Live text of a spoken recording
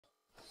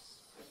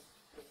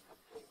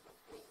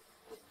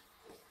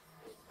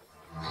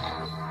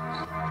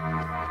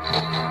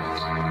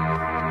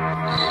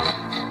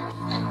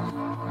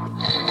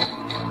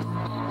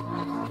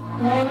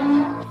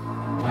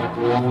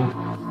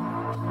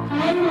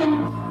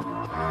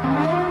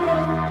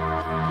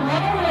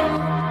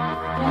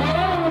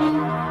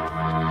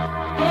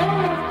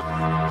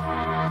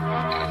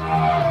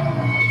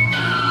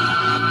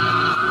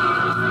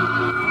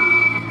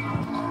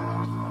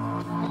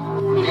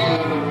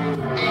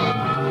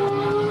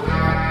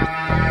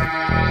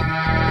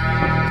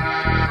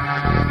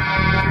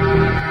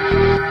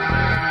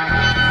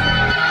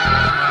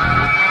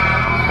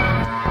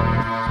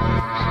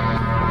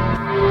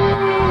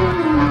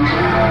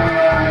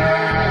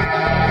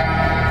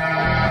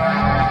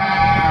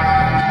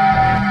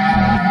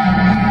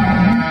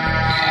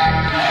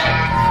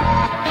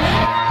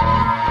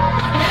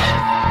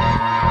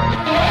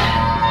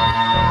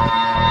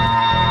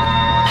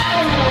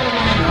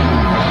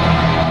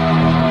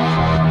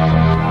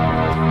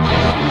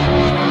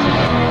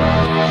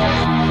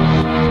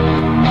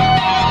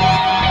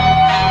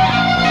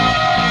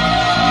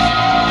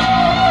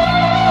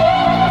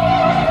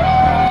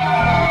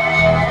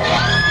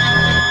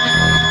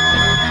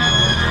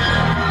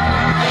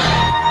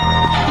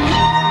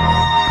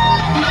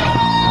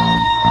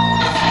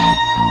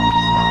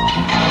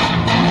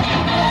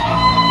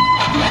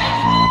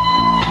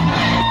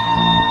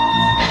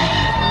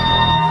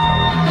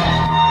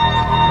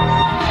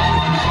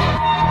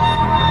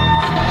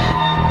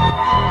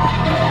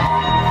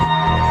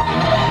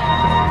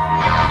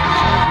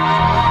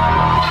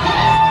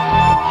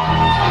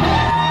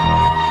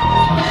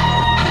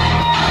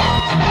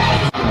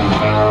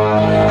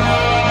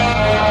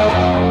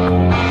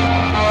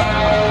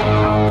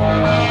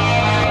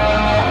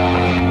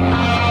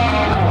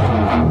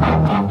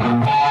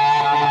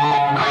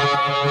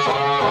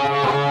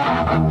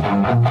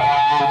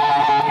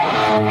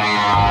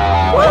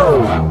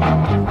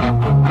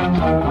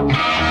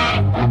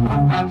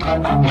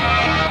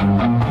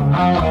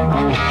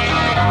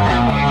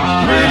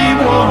Pretty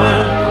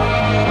woman,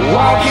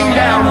 walking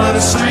down the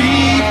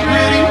street.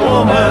 Pretty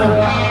woman,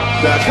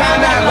 the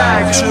kind I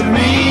like to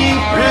meet.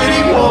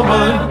 Pretty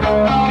woman,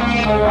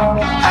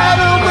 I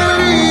don't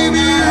believe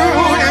you,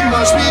 it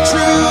must be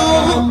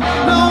true.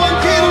 No one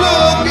can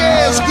look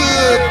as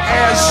good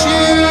as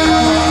you.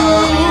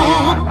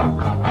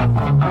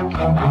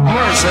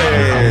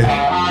 Mercy.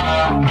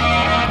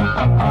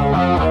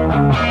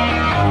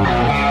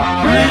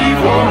 Pretty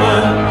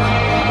woman,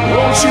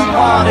 won't you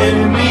pardon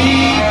me?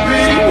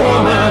 Pretty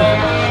woman,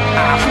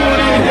 I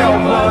couldn't help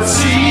but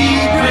see.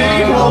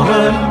 Pretty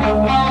woman,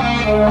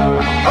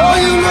 oh,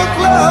 you look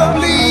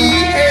lovely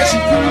as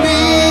you can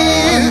be.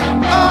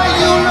 Are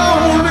you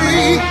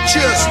lonely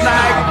just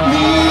like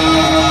me?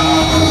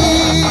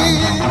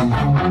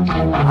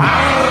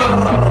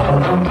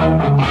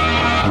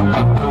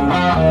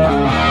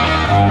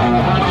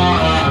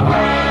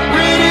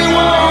 Pretty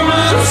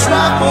woman,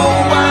 stop a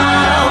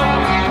while.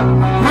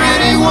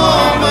 Pretty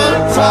woman,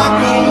 talk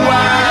a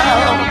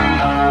while.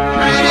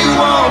 Pretty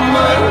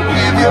woman,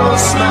 give your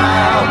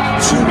smile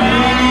to me.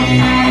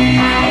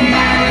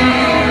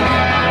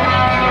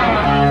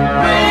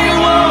 Pretty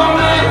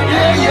woman,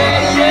 yeah,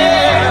 yeah,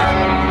 yeah.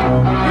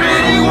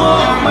 Pretty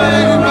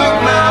woman, look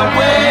my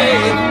way.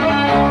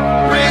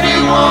 Pretty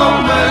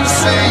woman,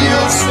 say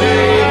you'll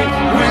stay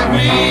with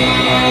me.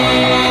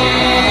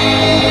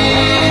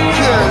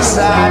 'Cause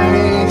I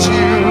need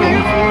you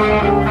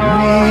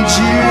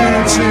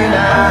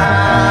tonight.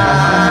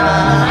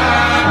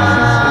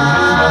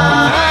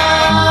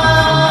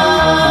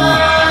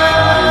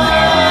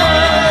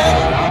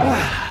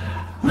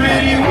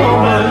 Pretty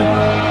woman,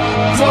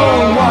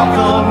 don't walk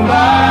on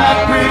by.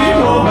 Pretty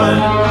woman,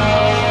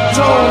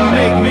 don't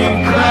make me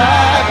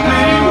cry.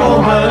 Pretty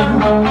woman,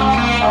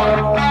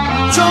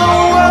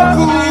 don't walk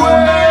away.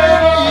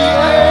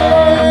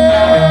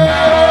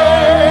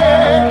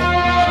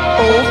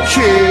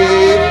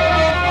 Okay,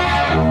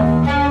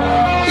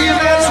 if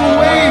that's the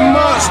way it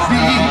must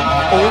be,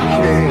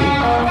 okay.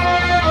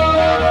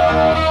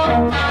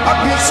 I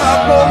guess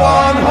I'll go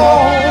on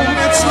home,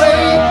 it's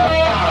late.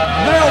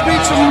 There'll be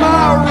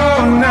tomorrow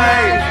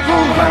night.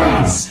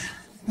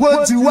 What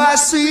do I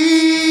see?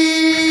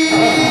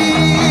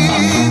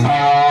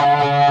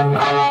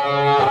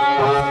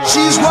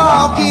 She's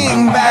walking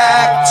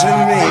back to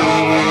me.